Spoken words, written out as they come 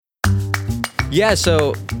Yeah,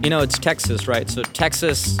 so, it's Texas, right? So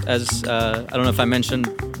Texas, as I don't know if I mentioned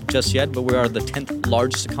just yet, but we are the 10th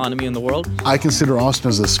largest economy in the world. I consider Austin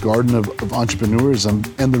as this garden of entrepreneurs. And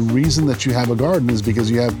the reason that you have a garden is because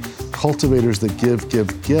you have cultivators that give,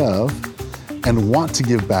 and want to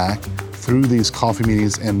give back through these coffee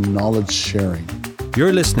meetings and knowledge sharing.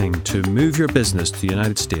 You're listening to Move Your Business to the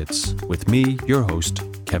United States with me, your host,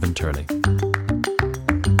 Kevin Turley.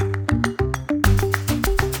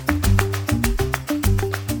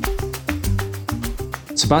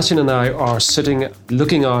 Sebastian and I are sitting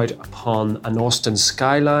looking out upon an Austin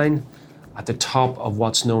skyline at the top of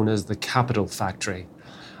what's known as the Capital Factory.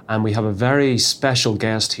 And we have a very special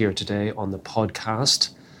guest here today on the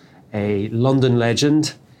podcast, a London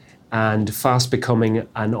legend and fast becoming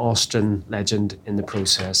an Austin legend in the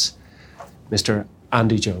process, Mr.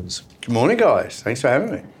 Andy Jones. Good morning, guys. Thanks for having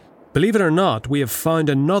me. Believe it or not, we have found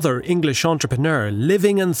another English entrepreneur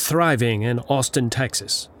living and thriving in Austin,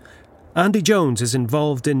 Texas. Andy Jones is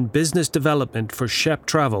involved in business development for Shep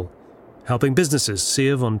Travel, helping businesses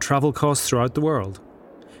save on travel costs throughout the world.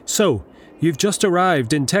 So, you've just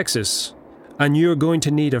arrived in Texas, and you're going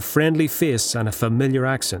to need a friendly face and a familiar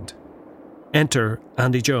accent. Enter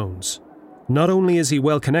Andy Jones. Not only is he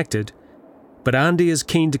well connected, but Andy is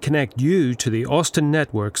keen to connect you to the Austin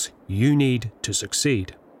networks you need to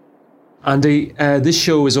succeed. Andy, this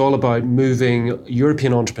show is all about moving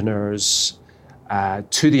European entrepreneurs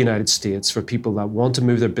to the United States for people that want to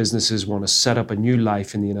move their businesses, want to set up a new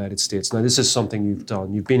life in the United States. Now, this is something you've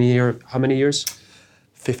done. You've been here how many years?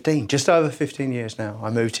 15, just over 15 years now. I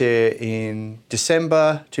moved here in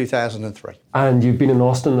December 2003. And you've been in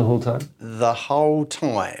Austin the whole time? The whole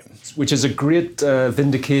time. Which is a great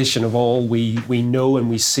vindication of all we know and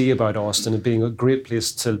we see about Austin as being a great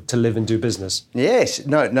place to live and do business. Yes,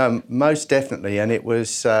 no, most definitely. And it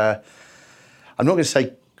was, I'm not going to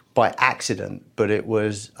say by accident, but it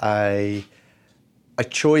was a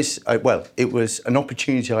choice. It was an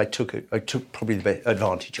opportunity I took probably the best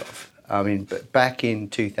advantage of. I mean, but back in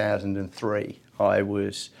 2003, I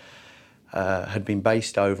had been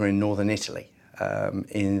based over in northern Italy,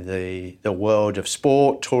 in the world of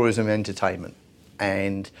sport, tourism, entertainment,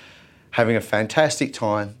 and having a fantastic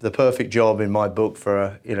time. The perfect job in my book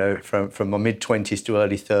for from my mid-20s to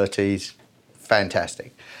early 30s,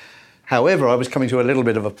 fantastic. However, I was coming to a little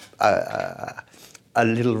bit of a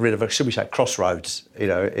should we say, crossroads,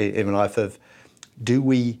 in my life of,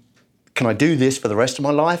 can I do this for the rest of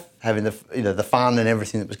my life, having the fun and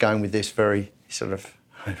everything that was going with this very sort of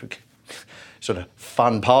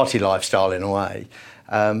fun party lifestyle in a way,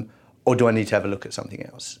 or do I need to have a look at something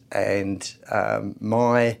else? And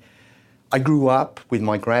I grew up with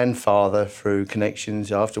my grandfather through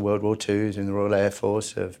connections after World War II in the Royal Air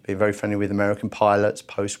Force, of being very friendly with American pilots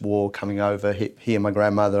post-war, coming over, he and my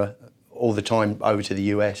grandmother all the time over to the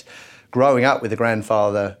US. Growing up with a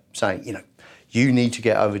grandfather saying, you need to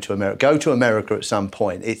get over to America, go to America at some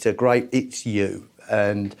point. It's you.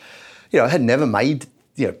 And, I had never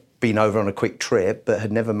been over on a quick trip, but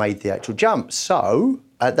had never made the actual jump. So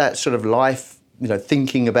at that sort of life,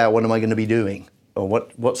 thinking about what am I going to be doing? Or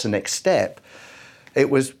what's the next step? It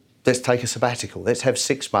was, let's take a sabbatical. Let's have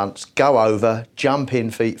 6 months, go over, jump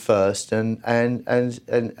in feet first,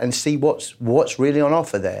 and see what's really on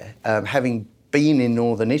offer there. Having been in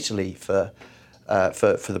northern Italy for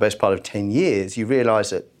the best part of 10 years, you realise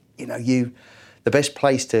that the best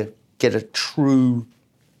place to get a true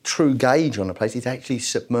gauge on a place is actually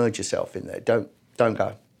submerge yourself in there. Don't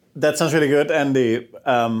go. That sounds really good, Andy.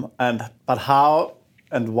 But how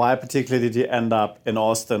and why particularly did you end up in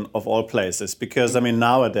Austin of all places? Because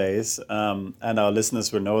nowadays, and our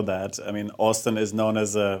listeners will know that, Austin is known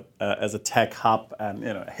as a tech hub and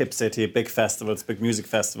a hip city, big festivals, big music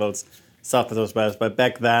festivals, stuff like that. But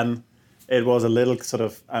back then, it was a little sort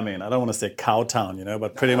of, I don't want to say cow town,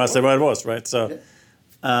 but pretty much where it was, right? So,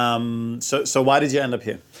 so why did you end up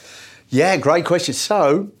here? Yeah, great question.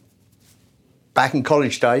 So, back in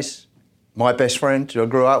college days, my best friend who I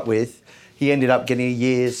grew up with, he ended up getting a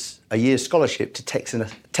year's scholarship to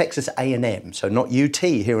Texas A&M. So not UT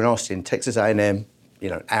here in Austin, Texas A&M,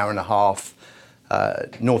 hour and a half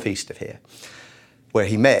northeast of here, where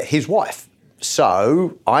he met his wife.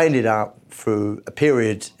 So I ended up through a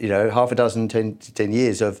period, half a dozen, 10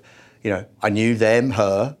 years of, I knew them,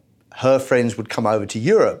 her friends would come over to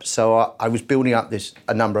Europe. So I was building up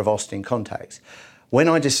a number of Austin contacts. When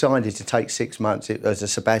I decided to take 6 months as a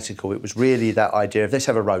sabbatical, it was really that idea of let's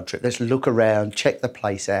have a road trip, let's look around, check the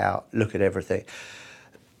place out, look at everything.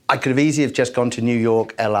 I could have easily just gone to New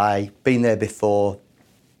York, LA, been there before,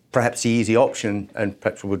 perhaps the easy option, and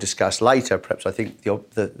perhaps we'll discuss later, perhaps I think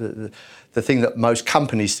the thing that most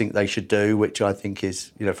companies think they should do, which I think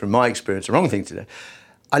is, from my experience, the wrong thing to do.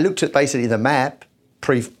 I looked at basically the map,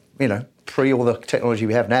 pre all the technology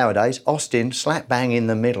we have nowadays, Austin, slap bang in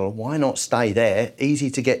the middle, why not stay there, easy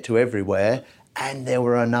to get to everywhere, and there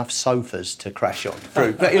were enough sofas to crash on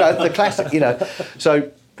through. But, the classic,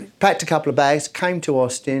 So packed a couple of bags, came to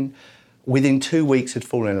Austin, within 2 weeks had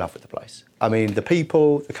fallen in love with the place. I mean, the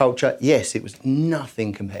people, the culture, yes, it was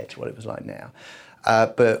nothing compared to what it was like now.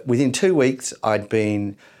 But within 2 weeks, I'd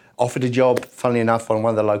been offered a job, funnily enough, on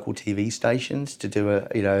one of the local TV stations to do a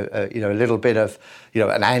little bit of,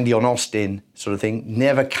 an Andy on Austin sort of thing.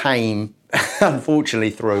 Never came,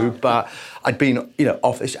 unfortunately, through, but I'd been,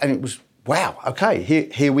 offered, and it was, wow, okay,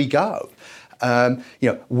 here we go.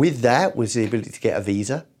 With that was the ability to get a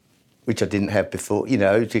visa, which I didn't have before,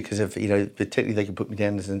 because of, particularly they could put me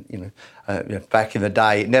down as back in the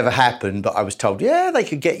day. It never happened, but I was told, they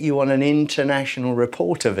could get you on an international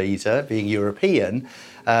reporter visa, being European,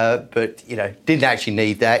 but, didn't actually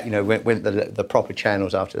need that, went the proper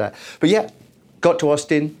channels after that. But got to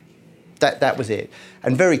Austin, that was it.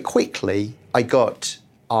 And very quickly, I got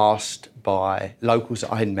asked by locals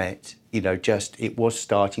that I had met, it was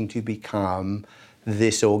starting to become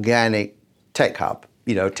this organic tech hub.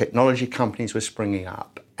 Technology companies were springing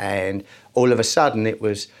up, and all of a sudden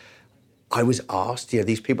I was asked,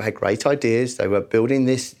 these people had great ideas, they were building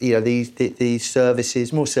this, these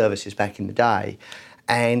services, more services back in the day,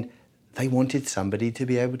 and they wanted somebody to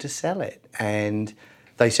be able to sell it. And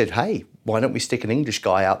they said, hey, why don't we stick an English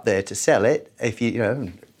guy up there to sell it? If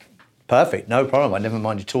perfect, no problem. I never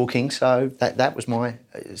minded talking, so that was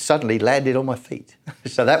suddenly landed on my feet.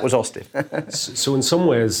 So that was Austin. So in some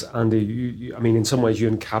ways, Andy, in some ways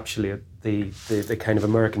you encapsulate the kind of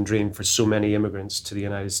American dream for so many immigrants to the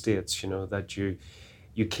United States, that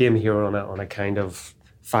you came here on a kind of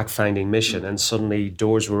fact-finding mission, and suddenly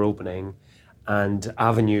doors were opening and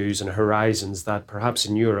avenues and horizons that perhaps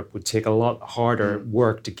in Europe would take a lot harder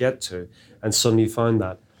work to get to, and suddenly you found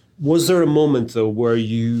that. Was there a moment, though, where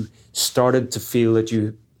you started to feel that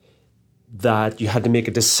you had to make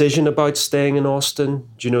a decision about staying in Austin?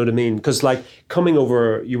 Do you know what I mean? Because, coming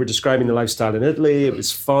over, you were describing the lifestyle in Italy. It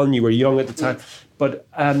was fun. You were young at the time. But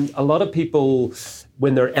a lot of people,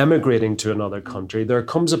 when they're emigrating to another country, there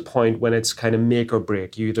comes a point when it's kind of make or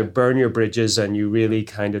break. You either burn your bridges and you really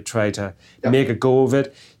kind of try to make a go of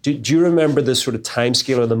it. Do you remember the sort of time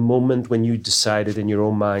scale or the moment when you decided in your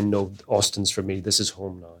own mind, no, Austin's for me, this is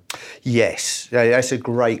home now? Yes, that's a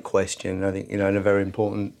great question. I think, and a very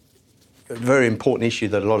important issue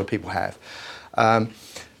that a lot of people have. I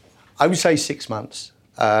would say 6 months.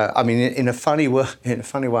 In a funny way,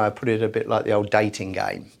 I put it a bit like the old dating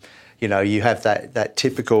game. You have that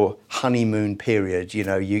typical honeymoon period.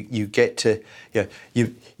 You get to,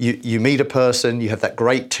 you meet a person, you have that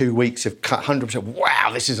great 2 weeks of 100%,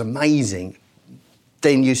 wow, this is amazing.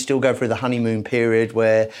 Then you still go through the honeymoon period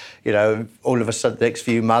where, all of a sudden the next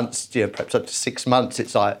few months, perhaps up to 6 months,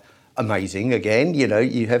 it's like amazing again,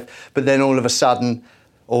 but then all of a sudden,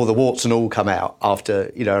 all the warts and all come out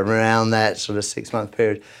after, around that sort of 6 month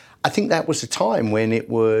period. I think that was the time when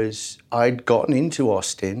I'd gotten into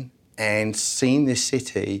Austin and seen this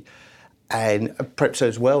city, and perhaps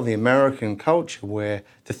as well the American culture, where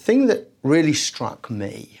the thing that really struck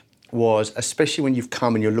me was, especially when you've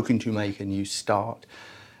come and you're looking to make a new start,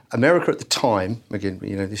 America at the time, again,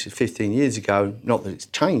 this is 15 years ago, not that it's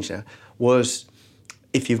changed now, was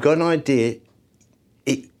if you've got an idea,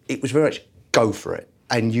 it was very much go for it,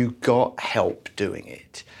 and you got help doing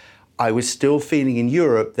it. I was still feeling in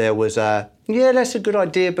Europe there was that's a good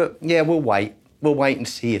idea, but we'll wait and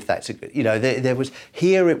see if that's a good, there was,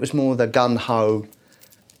 here it was more the gun-ho,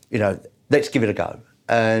 let's give it a go.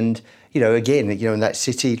 And, again, in that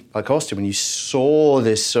city like Austin, when you saw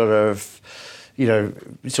this sort of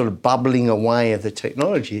bubbling away of the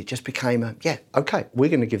technology, it just became okay, we're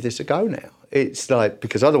going to give this a go now. It's like,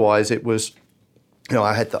 because otherwise it was,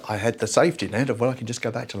 I had the safety net of, I can just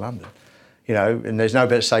go back to London, and there's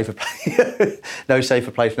no safer place, no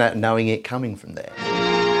safer place than that, knowing it coming from there.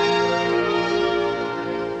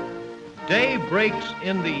 Day breaks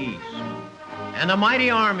in the east, and a mighty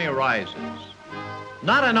army rises.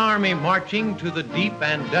 Not an army marching to the deep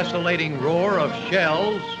and desolating roar of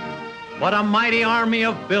shells, but a mighty army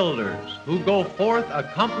of builders who go forth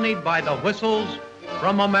accompanied by the whistles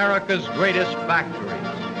from America's greatest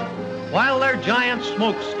factories, while their giant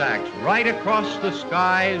smokestacks right across the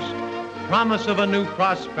skies promise of a new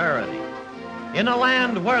prosperity, in a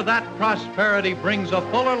land where that prosperity brings a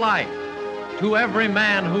fuller life to every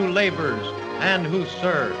man who labors and who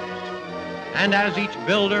serves. And as each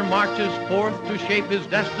builder marches forth to shape his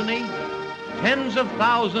destiny, tens of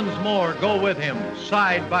thousands more go with him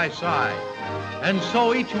side by side. And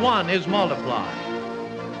so each one is multiplied.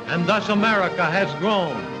 And thus America has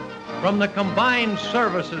grown from the combined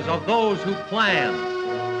services of those who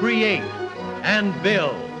plan, create, and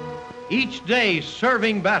build, each day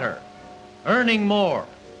serving better, earning more,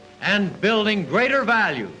 and building greater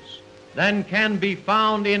values than can be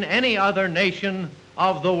found in any other nation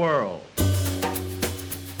of the world.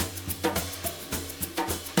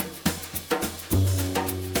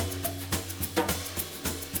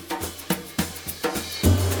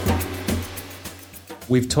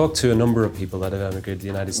 We've talked to a number of people that have emigrated to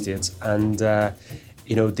the United States, and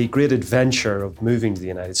you know, the great adventure of moving to the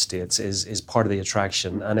United States is part of the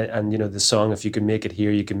attraction. And you know, the song, if you can make it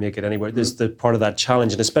here, you can make it anywhere. There's the part of that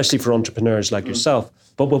challenge, and especially for entrepreneurs like yourself.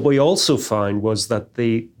 But what we also found was that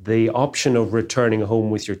the option of returning home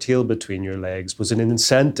with your tail between your legs was an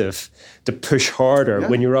incentive to push harder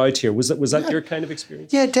when you're out here. Was that your kind of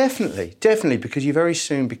experience? Yeah, definitely, because you very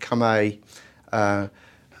soon become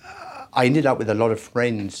I ended up with a lot of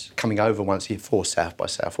friends coming over once a year for South by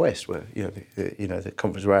Southwest, where the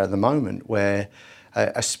conference we're at the moment, where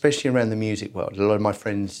especially around the music world, a lot of my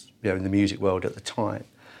friends in the music world at the time,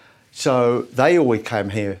 so they always came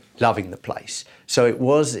here loving the place. So it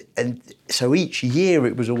was, and so each year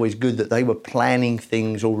it was always good that they were planning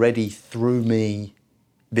things already through me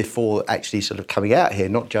before actually sort of coming out here,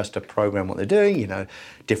 not just a program what they're doing,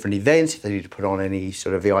 different events, if they need to put on any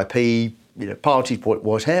sort of VIP, parties,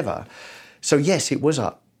 whatever. So yes, it was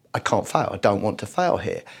I can't fail. I don't want to fail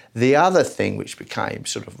here. The other thing which became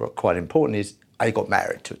sort of quite important is I got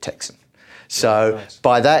married to a Texan. So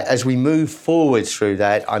by that, as we move forward through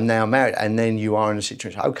that, I'm now married, and then you are in a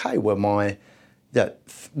situation, okay, well,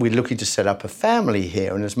 we're looking to set up a family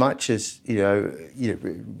here, and as much as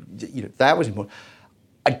that was important,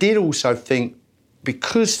 I did also think,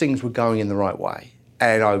 because things were going in the right way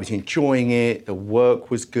and I was enjoying it, the work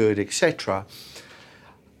was good, etc.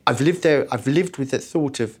 I've lived with the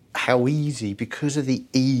thought of how easy, because of the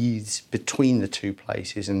ease between the two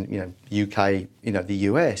places, and UK, the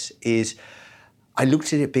US, is I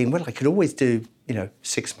looked at it being, well, I could always do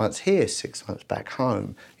 6 months here, 6 months back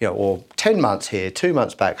home, or 10 months here, 2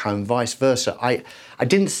 months back home, vice versa. I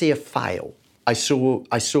didn't see a fail. I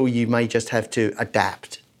saw you may just have to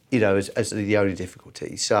adapt, as the only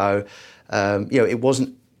difficulty. So, it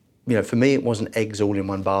wasn't, for me, it wasn't eggs all in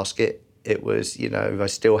one basket. It was, I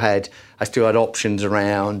still had options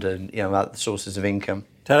around, and other sources of income.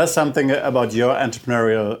 Tell us something about your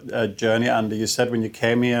entrepreneurial journey, Andy. You said when you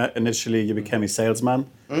came here, initially you became a salesman.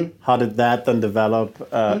 Mm. How did that then develop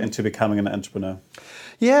into becoming an entrepreneur?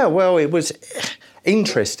 Yeah, well, it was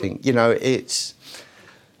interesting.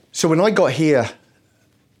 So when I got here,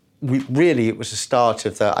 it was the start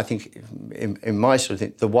of I think, in my sort of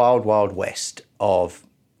thing, the wild, wild west of,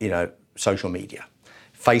 social media.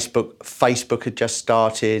 Facebook had just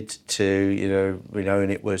started to,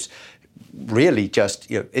 and it was really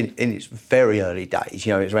just, in its very early days,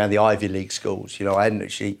 it was around the Ivy League schools. I hadn't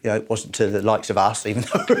actually, it wasn't to the likes of us, even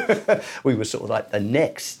though we were sort of like the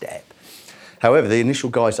next step. However, the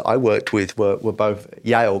initial guys that I worked with were both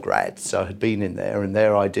Yale grads, so had been in there, and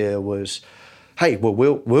their idea was, hey, well,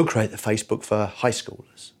 we'll create the Facebook for high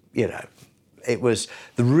schoolers. It was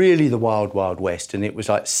really the wild, wild west, and it was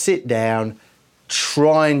like, sit down,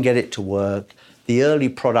 try and get it to work. The early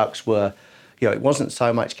products were, it wasn't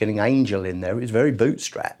so much getting Angel in there, it was very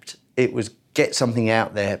bootstrapped. It was get something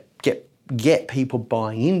out there, get people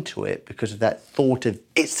buying into it because of that thought of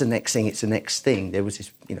it's the next thing. There was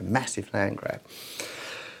this, massive land grab.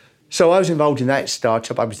 So I was involved in that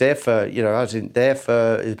startup. I was there for,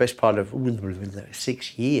 the best part of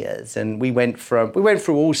 6 years, and we went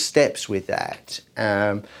through all steps with that,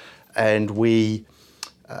 and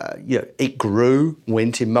it grew,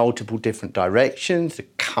 went in multiple different directions. The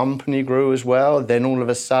company grew as well. Then all of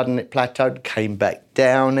a sudden it plateaued, came back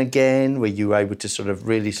down again, where you were able to sort of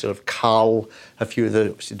really sort of cull a few of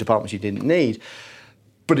the departments you didn't need.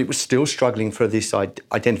 But it was still struggling for this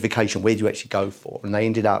identification. Where do you actually go for? And they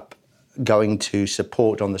ended up going to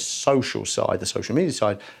support on the social side, the social media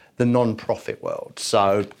side, the non-profit world.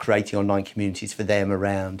 So creating online communities for them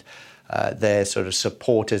around their sort of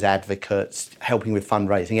supporters, advocates, helping with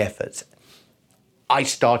fundraising efforts. I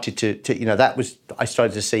started I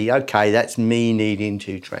started to see, okay, that's me needing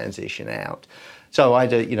to transition out. So I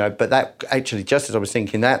had but that actually, just as I was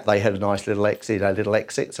thinking that, they had a nice little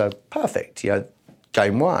exit, so perfect,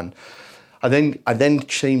 game one. I then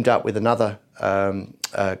teamed up with another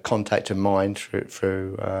contact of mine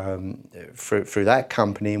through that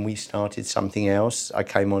company, and we started something else. I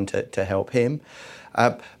came on to help him.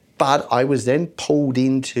 But I was then pulled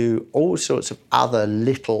into all sorts of other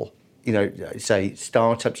little, say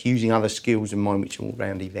startups using other skills of mine, which are all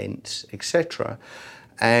around events, etc.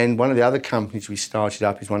 And one of the other companies we started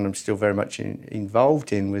up is one I'm still very much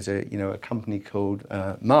involved in, was a company called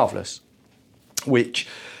Marvelous, which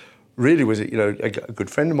really was a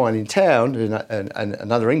good friend of mine in town, and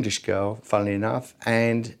another English girl, funnily enough.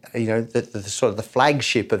 And the sort of the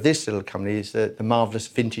flagship of this little company is the Marvelous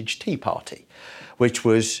Vintage Tea Party, which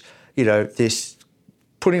was this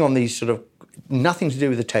putting on these sort of nothing to do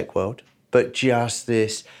with the tech world, but just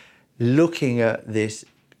this looking at this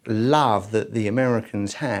love that the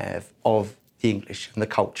Americans have of the English and the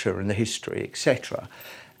culture and the history, etc.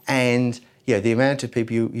 And the amount of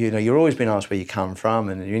people you're always being asked where you come from,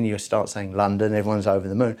 and when you start saying London, everyone's over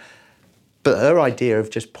the moon. But her idea of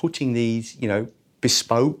just putting these,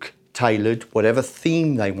 bespoke, tailored, whatever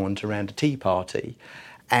theme they want around a tea party,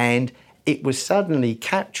 and it was suddenly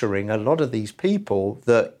capturing a lot of these people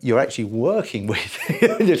that you're actually working with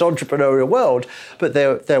in this entrepreneurial world, but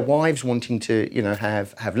their wives wanting to,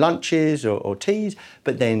 have lunches or teas,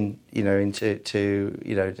 but then, into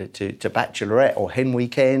bachelorette or hen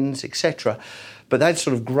weekends, etc. But that's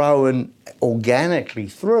sort of grown organically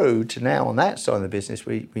through to now on that side of the business.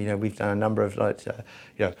 We've done a number of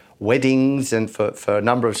weddings, and for a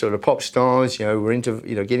number of sort of pop stars, we're into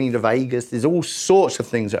getting into Vegas. There's all sorts of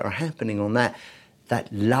things that are happening on that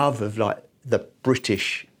love of the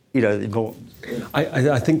British.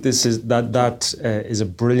 I think this is that is a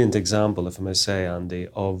brilliant example, if I may say, Andy,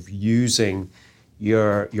 of using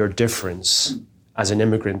your difference as an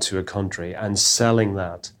immigrant to a country and selling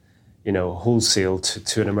that, wholesale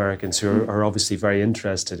to an Americans who are obviously very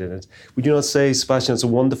interested in it. Would you not say, Sebastian, it's a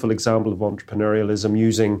wonderful example of entrepreneurialism,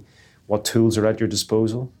 using what tools are at your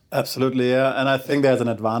disposal? Absolutely, yeah. And I think there's an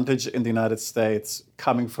advantage in the United States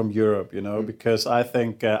coming from Europe, because I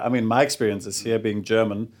think, my experience is here, being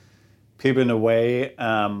German, people in a way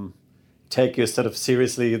take you sort of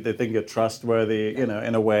seriously. They think you're trustworthy,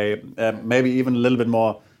 in a way, maybe even a little bit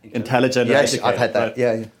more intelligent. Yes, I've had that.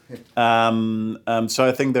 Right? Yeah. So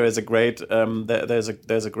I think there is a great there's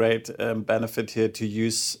a great benefit here to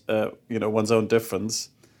use one's own difference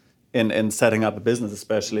in setting up a business,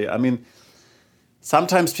 especially.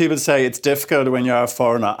 Sometimes people say it's difficult when you're a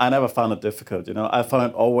foreigner. I never found it difficult. I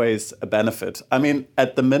found it always a benefit.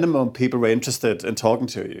 At the minimum, people were interested in talking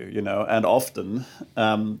to you. And often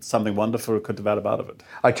something wonderful could develop out of it.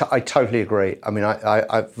 I totally agree.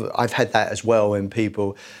 I've had that as well, when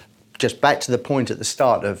people, just back to the point at the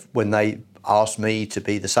start of when they asked me to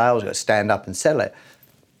be the sales guy, stand up and sell it,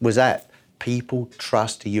 was that people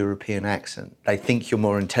trust a European accent. They think you're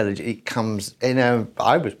more intelligent. It comes,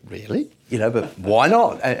 I was really, but why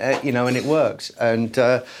not? And it works. And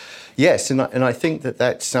yes, and I think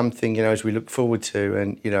that's something, as we look forward to.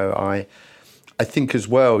 And, I think as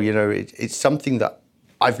well, it's something that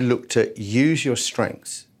I've looked at. Use your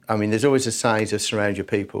strengths. There's always a saying to surround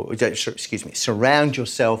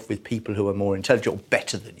yourself with people who are more intelligent or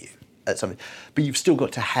better than you at something. But you've still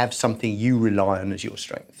got to have something you rely on as your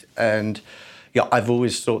strength. And I've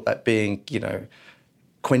always thought that being,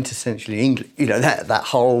 quintessentially English, that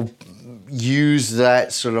whole, use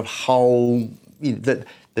that sort of whole, the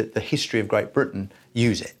history of Great Britain,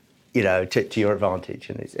 use it, to your advantage.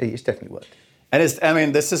 And it's definitely worked.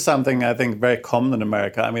 And this is something I think very common in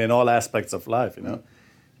America. in all aspects of life,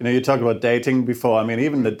 you talked about dating before.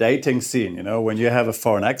 Even the dating scene, when you have a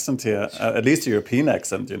foreign accent here, at least a European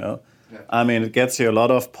accent, Yeah. It gets you a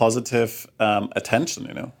lot of positive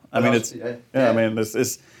attention,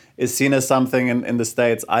 This is seen as something in the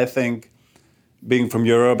States, I think, being from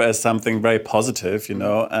Europe, as something very positive,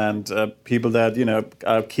 and people that,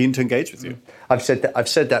 are keen to engage with you. I've said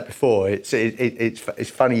that before. It's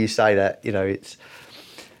funny you say that, it's...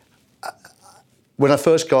 When I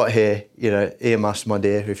first got here, earmuffs, my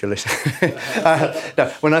dear, if you're listening.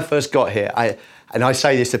 When I first got here, I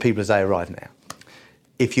say this to people as they arrive now.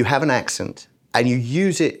 If you have an accent and you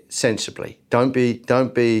use it sensibly, don't be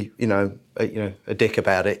a dick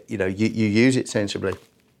about it. You use it sensibly.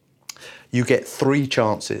 You get 3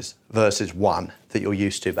 chances versus 1 that you're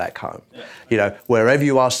used to back home. Yeah. Wherever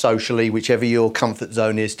you are socially, whichever your comfort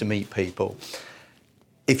zone is to meet people.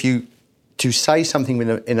 To say something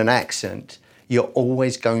in an accent, you're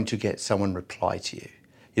always going to get someone reply to you.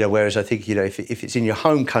 Whereas I think, if it's in your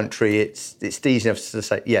home country, it's easy enough to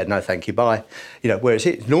say, yeah, no, thank you, bye. Whereas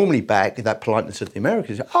it's normally back, that politeness of the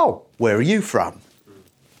Americans, oh, where are you from?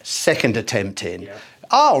 Second attempt in. Yeah.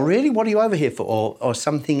 Oh, really? What are you over here for? Or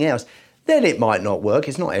something else. then it might not work.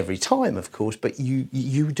 It's not every time, of course, but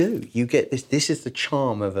you do. You get this. This is the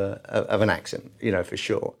charm of an accent, for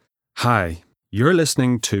sure. Hi, you're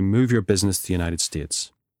listening to Move Your Business to the United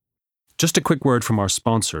States. Just a quick word from our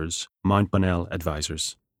sponsors, Mount Bonnell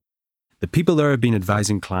Advisors. The people there have been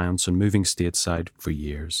advising clients on moving stateside for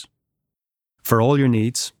years. For all your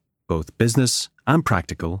needs, both business and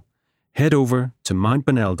practical, head over to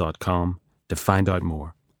mountbonnell.com to find out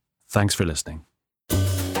more. Thanks for listening.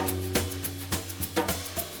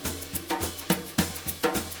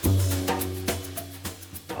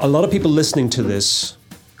 A lot of people listening to this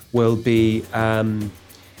will be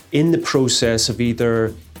in the process of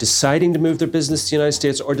either deciding to move their business to the United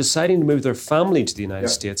States or deciding to move their family to the United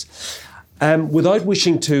States. Without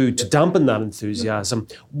wishing to dampen that enthusiasm,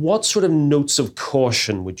 what sort of notes of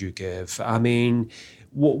caution would you give? I mean,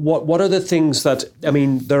 what are the things that,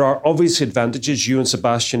 there are obvious advantages. You and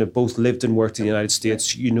Sebastian have both lived and worked in the United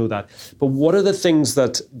States, you know that. But what are the things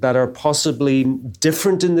that are possibly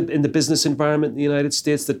different in the business environment in the United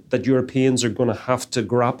States that Europeans are going to have to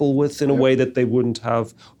grapple with in a way that they wouldn't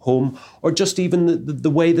have home? Or just even the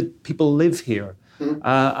way that people live here?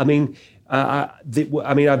 I've been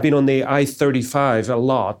on the I-35 a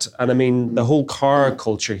lot, and the whole car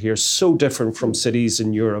culture here is so different from cities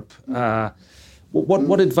in Europe.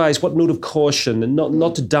 What advice, what note of caution, and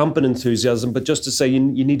not to dampen enthusiasm, but just to say you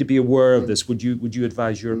need to be aware of this, would you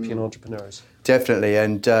advise European entrepreneurs? Definitely,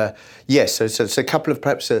 and yes, so a couple of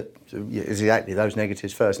perhaps exactly those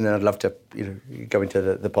negatives first, and then I'd love to go into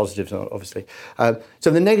the positives, obviously.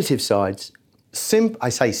 So the negative sides, I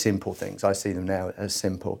say simple things, I see them now as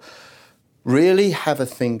simple. Really have a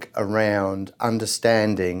think around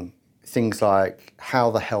understanding things like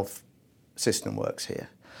how the health system works here.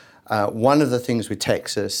 One of the things with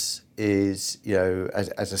Texas is,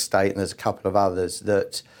 as a state, and there's a couple of others,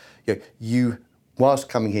 that you, whilst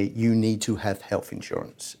coming here, you need to have health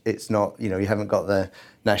insurance. It's not, you haven't got the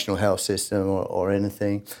national health system or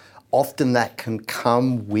anything. Often that can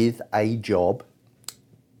come with a job.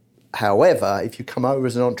 However, if you come over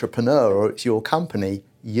as an entrepreneur or it's your company,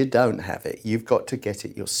 you don't have it. You've got to get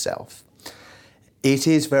it yourself. It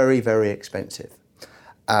is very, very expensive.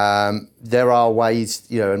 There are ways,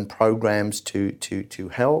 and programs to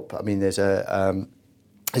help. There's a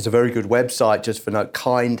very good website just for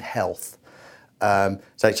Kind Health.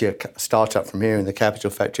 It's actually a startup from here in the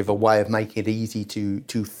Capital Factory of a way of making it easy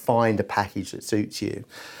to find a package that suits you.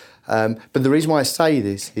 But the reason why I say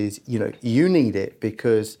this is, you need it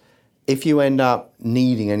because if you end up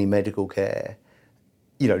needing any medical care,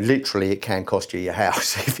 literally it can cost you your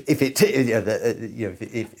house if it's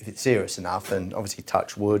serious enough, and obviously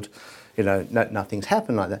touch wood, nothing's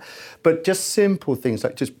happened like that. But just simple things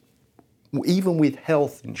like just even with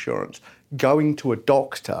health insurance, going to a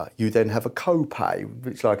doctor, you then have a copay.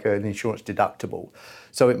 It's like an insurance deductible.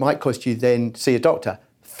 So it might cost you then, see a doctor,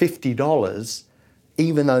 $50,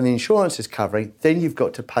 even though the insurance is covering, then you've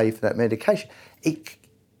got to pay for that medication.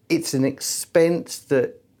 It's an expense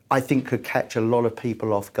that I think could catch a lot of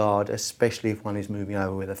people off guard, especially if one is moving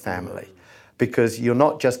over with a family, because you're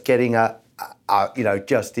not just getting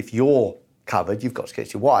just if you're covered, you've got to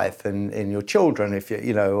get your wife and your children, if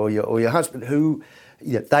or your husband, who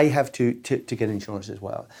they have to get insurance as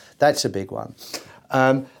well. That's a big one.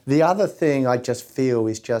 The other thing I just feel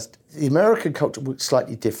is just the American culture works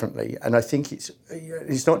slightly differently, and I think it's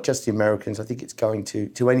not just the Americans. I think it's going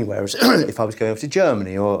to anywhere. If I was going over to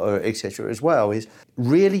Germany or etc. as well, is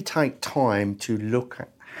really take time to look at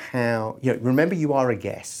how remember you are a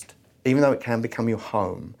guest, even though it can become your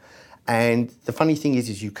home. And the funny thing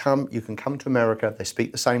is you can come to America. They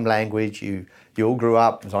speak the same language. You all grew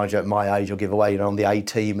up. As I joke, my age, I'll give away. On the A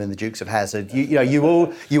Team and the Dukes of Hazzard. You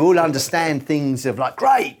all understand things of like,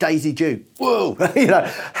 great, Daisy Duke. Whoa,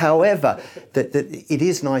 However, that it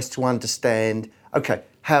is nice to understand. Okay,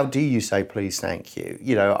 how do you say please, thank you?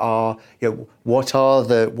 What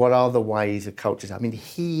are the ways of cultures?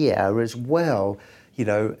 Here as well.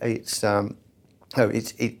 It's.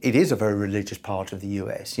 It is a very religious part of the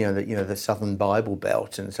US. The Southern Bible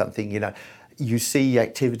Belt and something. You see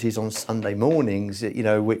activities on Sunday mornings.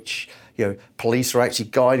 Which police are actually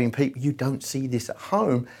guiding people. You don't see this at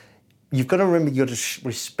home. You've got to remember you've got to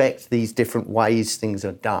respect these different ways things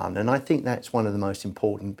are done, and I think that's one of the most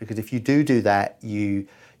important, because if you do that, you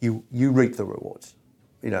reap the rewards.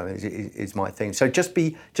 Is my thing. So just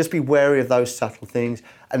be wary of those subtle things.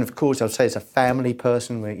 And of course, I'll say as a family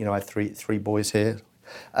person, I have three boys here.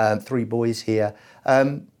 Look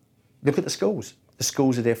at the schools. The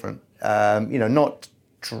schools are different. Not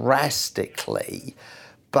drastically,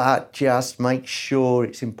 but just make sure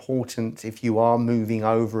it's important if you are moving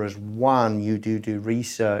over as one, you do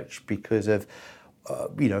research because of,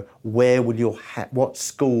 where will what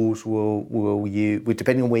schools will you,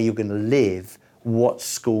 depending on where you're going to live, what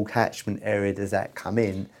school catchment area does that come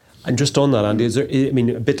in? And just on that, Andy, is there, I mean,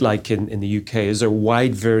 a bit like in the UK, is there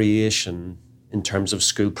wide variation in terms of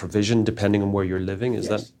school provision depending on where you're living? Is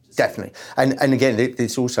that? Definitely. And again,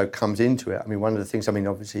 this also comes into it. I mean, one of the things, I mean,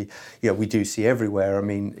 obviously, we do see everywhere. I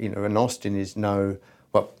mean, and Austin is it's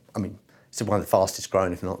one of the fastest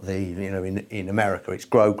growing, if not the, in America. It's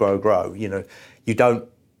grow. You don't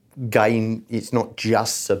gain, it's not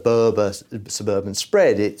just suburban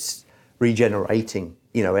spread, it's regenerating,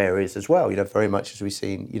 areas as well, very much as we've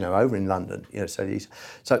seen, over in London,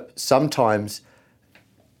 so sometimes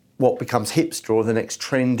what becomes hipster or the next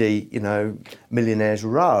trendy, millionaires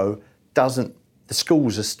row the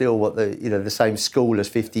schools are still what the same school as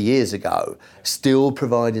 50 years ago, still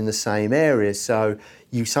providing the same areas. So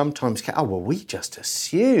you sometimes we just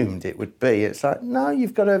assumed it would be. It's like, no,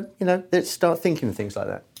 you've got to, let's start thinking of things like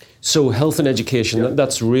that. So health and education,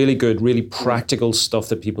 that's really good, really practical stuff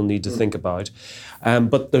that people need to think about.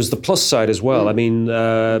 But there's the plus side as well. I mean,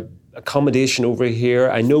 accommodation over here,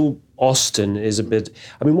 I know Austin is a bit,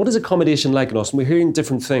 what is accommodation like in Austin? We're hearing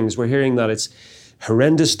different things. We're hearing that it's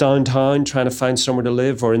horrendous downtown trying to find somewhere to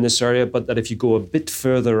live or in this area, but that if you go a bit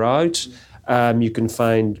further out, you can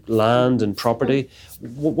find land and property.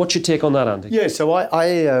 What's your take on that, Andy? Yeah, so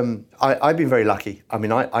I've been very lucky. I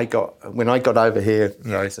mean, when I got over here,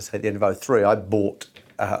 as I say, at the end of 2003, I bought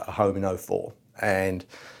a home in 2004, and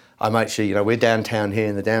I'm actually, we're downtown here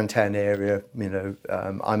in the downtown area.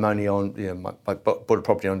 I'm only on, I bought a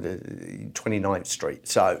property on the 29th Street,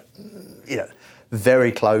 so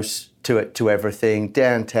very close to everything.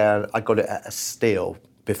 Downtown, I got it at a steal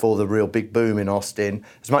before the real big boom in Austin.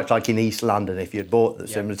 It's much like in East London, if you'd bought at a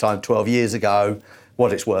similar time 12 years ago,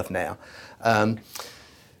 what it's worth now.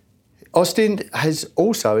 Austin has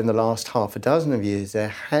also, in the last half a dozen of years, there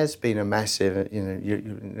has been a massive,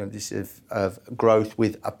 this of growth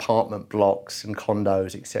with apartment blocks and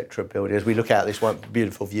condos, etc. building. As we look out this one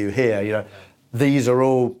beautiful view here, these are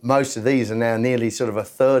all, most of these are now nearly sort of a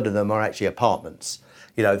third of them are actually apartments.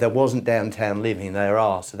 There wasn't downtown living, there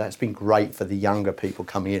are, so that's been great for the younger people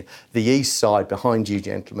coming in. The east side behind you,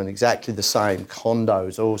 gentlemen, exactly the same,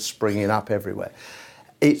 condos all springing up everywhere.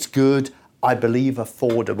 It's good. I believe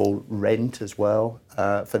affordable rent as well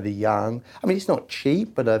for the young. I mean, it's not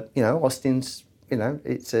cheap, but Austin's,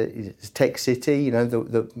 it's a tech city. It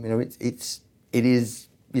is.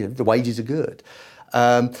 The wages are good.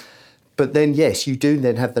 But then, yes, you do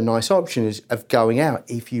then have the nice option of going out,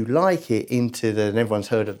 if you like it, into and everyone's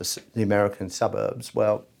heard of the American suburbs.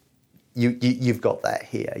 Well, you've got that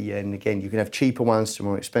here. Yeah, and again, you can have cheaper ones to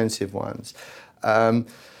more expensive ones. The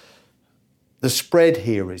spread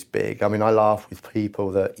here is big. I mean, I laugh with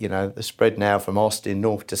people that, the spread now from Austin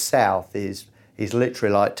north to south is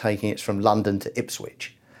literally like taking it from London to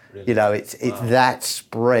Ipswich. Really? It's that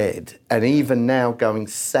spread. And even now going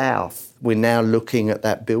south, we're now looking at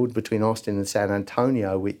that build between Austin and San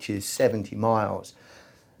Antonio, which is 70 miles.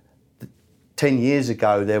 10 years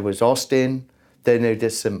ago, there was Austin, then there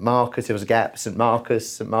was St. Marcus, there was a gap, St.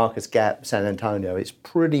 Marcus, Gap, San Antonio. It's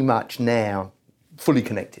pretty much now fully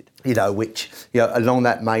connected, along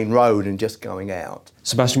that main road and just going out.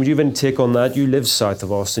 Sebastian, would you have any take on that? You live south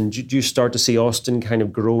of Austin. Do you start to see Austin kind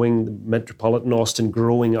of growing, metropolitan Austin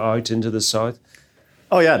growing out into the south?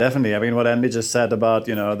 Oh, yeah, definitely. I mean, what Andy just said about,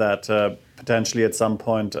 that potentially at some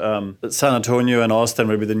point San Antonio and Austin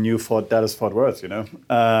will be the new Dallas Fort Worth,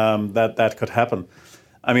 that could happen.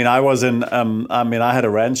 I mean, I had a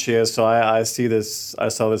ranch here, so I saw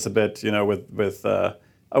this a bit, with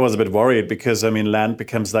I was a bit worried because, land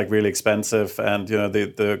becomes like really expensive, and,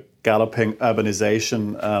 the galloping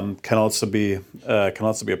urbanization can also be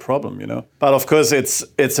a problem, But of course, it's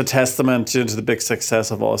a testament to the big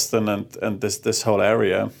success of Austin and this whole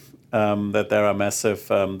area, that there are massive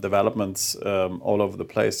developments all over the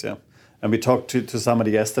place, yeah. And we talked to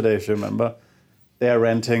somebody yesterday, if you remember. They are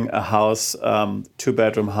renting a house,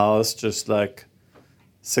 2-bedroom house, just like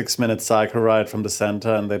 6-minute cycle ride from the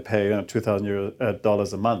center, and they pay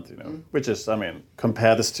 $2,000 a month, which is,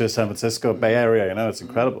 compare this to San Francisco Bay Area, it's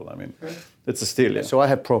incredible. It's a steal. Yeah. So I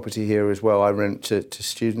have property here as well. I rent to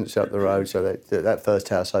students up the road. So that first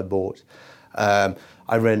house I bought, I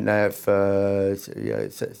rent now for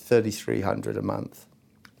 $3,300 a month,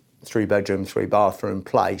 3-bedroom, 3-bathroom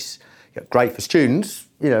place. Great for students,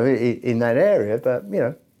 in that area, but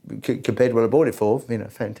compared to what I bought it for,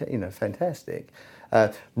 fantastic.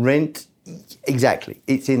 Rent Exactly.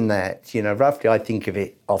 It's in that, roughly I think of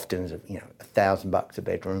it often as, $1,000 a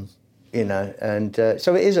bedroom, and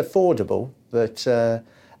so it is affordable, but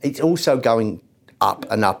it's also going up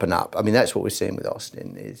and up and up. I mean, that's what we're seeing with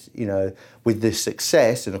Austin is, with this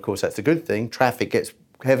success, and of course that's a good thing, traffic gets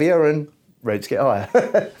heavier and rates get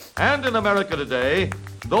higher. And in America today,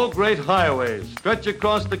 though great highways stretch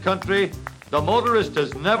across the country, the motorist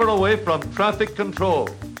is never away from traffic control.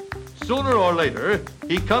 Sooner or later,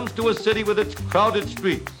 he comes to a city with its crowded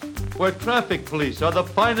streets, where traffic police are the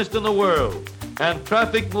finest in the world, and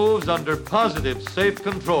traffic moves under positive, safe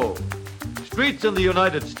control. Streets in the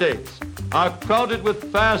United States are crowded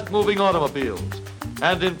with fast-moving automobiles,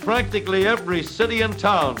 and in practically every city and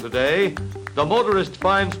town today, the motorist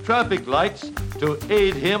finds traffic lights to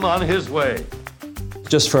aid him on his way.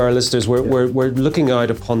 Just for our listeners, we're looking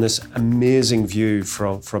out upon this amazing view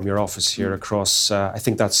from your office here across, I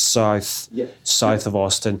think that's south of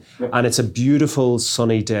Austin, and it's a beautiful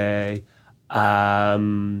sunny day.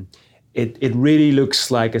 It really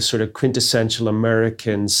looks like a sort of quintessential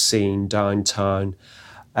American scene downtown.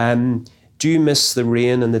 Do you miss the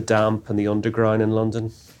rain and the damp and the underground in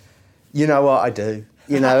London? You know what, I do.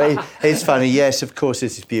 It's funny. Yes, of course,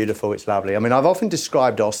 this is beautiful. It's lovely. I mean, I've often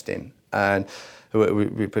described Austin, and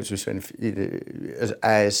we put as if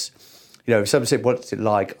someone said, what's it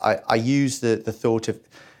like? I use the thought of,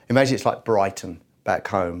 imagine it's like Brighton back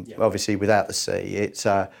home, obviously without the sea. It's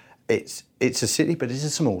a city, but it's a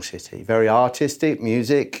small city, very artistic,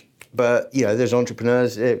 music, but, there's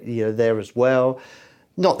entrepreneurs, there as well.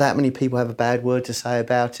 Not that many people have a bad word to say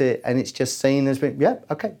about it, and it's just seen as being,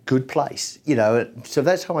 good place, So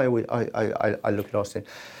that's how I look at Austin.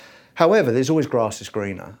 However, there's always grass is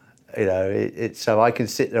greener, so I can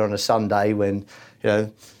sit there on a Sunday when,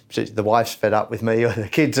 the wife's fed up with me or the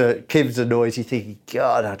kids are noisy, thinking,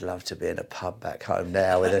 God, I'd love to be in a pub back home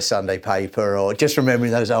now with a Sunday paper, or just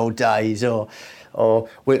remembering those old days, or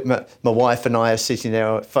my wife and I are sitting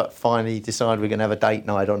there, finally decide we're going to have a date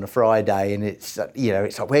night on a Friday, and it's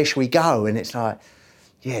it's like, where should we go? And it's like,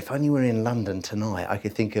 if only we were in London tonight, I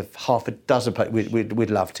could think of half a dozen places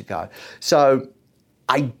we'd love to go. So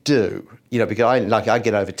I do, because I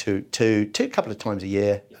get over to a couple of times a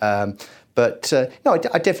year. But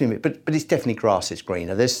I definitely, but it's definitely grass is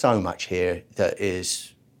greener. There's so much here that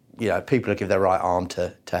is, people will give their right arm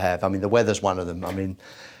to have. I mean, the weather's one of them. I mean,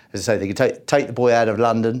 as I say, they can take the boy out of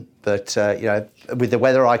London, but with the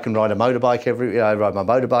weather, I can ride a motorbike I ride my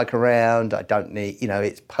motorbike around. I don't need,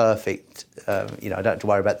 it's perfect. I don't have to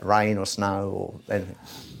worry about the rain or snow or anything.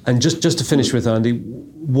 And just to finish with, Andy,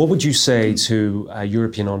 what would you say to a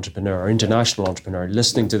European entrepreneur or international entrepreneur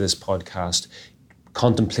listening to this podcast,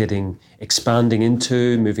 contemplating expanding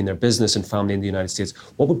into, moving their business and family in the United States?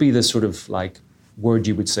 What would be the sort of word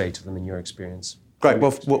you would say to them in your experience? Great.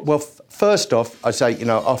 Well, first off, I'd say,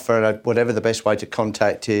 offer whatever the best way to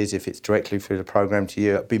contact is. If it's directly through the programme to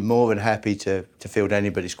you, I'd be more than happy to field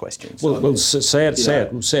anybody's questions. Well, say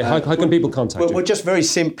it. How can people contact you? Well, just very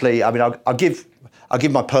simply, I mean, I'll give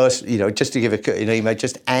my personal, just to give an email,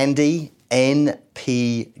 just Andy,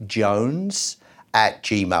 NP Jones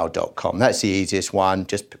 @gmail.com. That's the easiest one.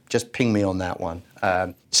 Just ping me on that one.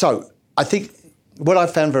 So I think what I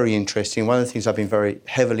found very interesting, one of the things I've been very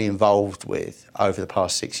heavily involved with over the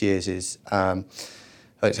past 6 years is,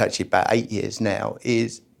 it's actually about 8 years now,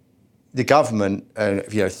 is the government,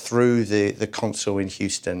 through the consul in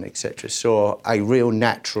Houston, etc., saw a real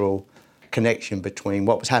natural connection between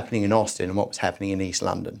what was happening in Austin and what was happening in East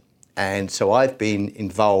London. And so I've been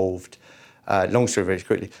involved, long story very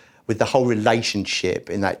quickly, with the whole relationship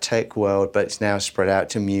in that tech world, but it's now spread out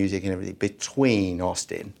to music and everything between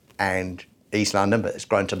Austin and East London, but it's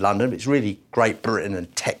grown to London. But it's really Great Britain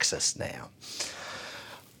and Texas now.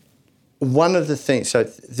 One of the things, so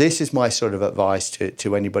this is my sort of advice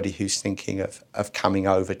to anybody who's thinking of coming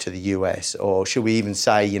over to the US, or should we even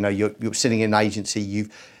say, you're sitting in an agency,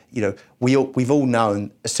 we've all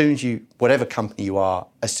known, as soon as whatever company you are,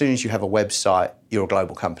 as soon as you have a website, you're a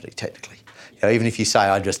global company, technically. Even if you say,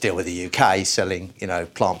 I just deal with the UK selling,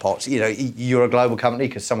 plant pots, you're a global company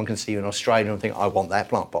because someone can see you in Australia and think, I want that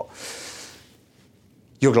plant pot.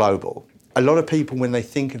 You're global. A lot of people, when they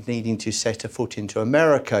think of needing to set a foot into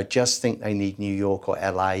America, just think they need New York or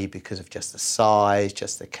LA because of just the size,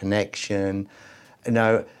 just the connection.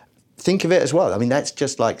 Think of it as well. I mean, that's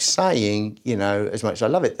just like saying, as much as I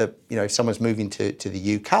love it, that, if someone's moving to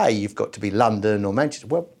the UK, you've got to be London or Manchester.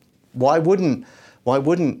 Well, why wouldn't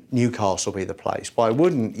Newcastle be the place? Why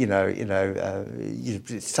wouldn't,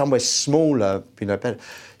 somewhere smaller, better?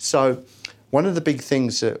 So one of the big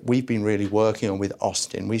things that we've been really working on with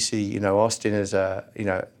Austin, we see, Austin as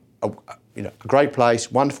a great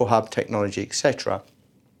place, wonderful hub, technology, etc.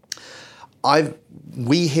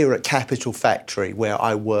 We here at Capital Factory, where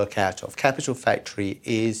I work out of, Capital Factory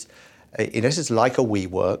is, in essence, like a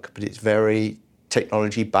WeWork, but it's very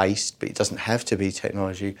technology-based, but it doesn't have to be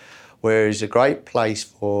technology. Whereas a great place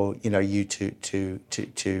for you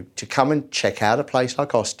to come and check out a place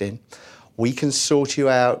like Austin. We can sort you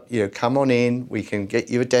out. Come on in. We can get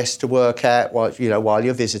you a desk to work at while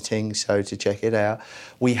you're visiting. So to check it out,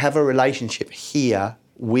 we have a relationship here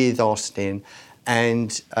with Austin, and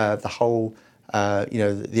the whole.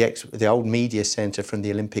 The old media centre from the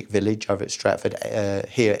Olympic Village over at Stratford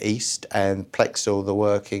here east, and Plexel, the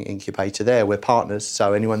working incubator there. We're partners,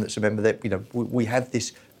 so anyone that's a member that we have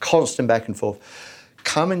this constant back and forth.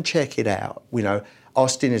 Come and check it out.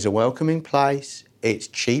 Austin is a welcoming place. It's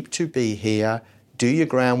cheap to be here. Do your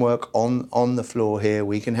groundwork on the floor here.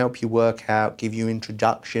 We can help you work out, give you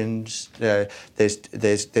introducds.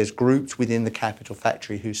 There's groups within the Capital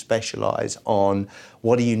Factory who specialise on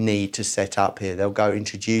what do you need to set up here. They'll go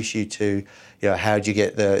introduce you to, how do you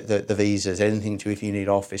get the visas, anything to if you need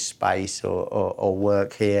office space or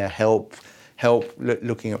work here, help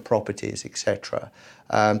looking at properties, etc.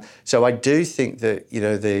 So I do think that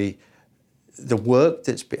the work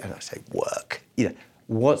that's been, and I say work,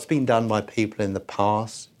 what's been done by people in the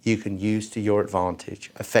past, you can use to your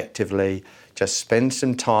advantage effectively. Just spend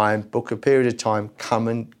some time, book a period of time, come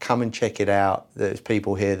and check it out. There's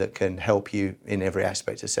people here that can help you in every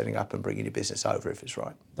aspect of setting up and bringing your business over if it's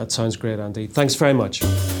right. That sounds great, Andy. Thanks very much.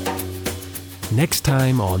 Next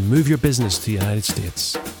time on Move Your Business to the United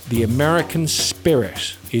States. The American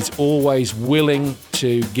spirit is always willing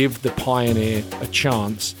to give the pioneer a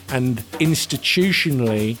chance, and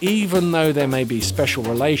institutionally, even though there may be special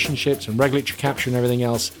relationships and regulatory capture and everything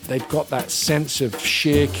else, they've got that sense of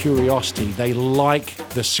sheer curiosity. They like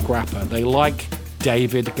the scrapper. They like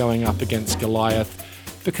David going up against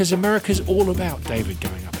Goliath, because America's all about David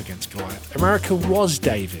going up against Goliath. America was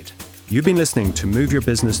David. You've been listening to Move Your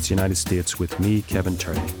Business to the United States with me, Kevin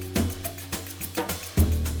Turley.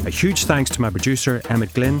 A huge thanks to my producer,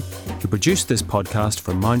 Emmett Glynn, who produced this podcast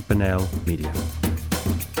for Mount Bonnell Media.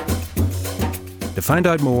 To find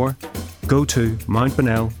out more, go to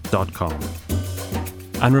mountbonnell.com.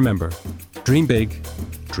 And remember, dream big,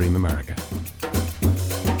 dream America.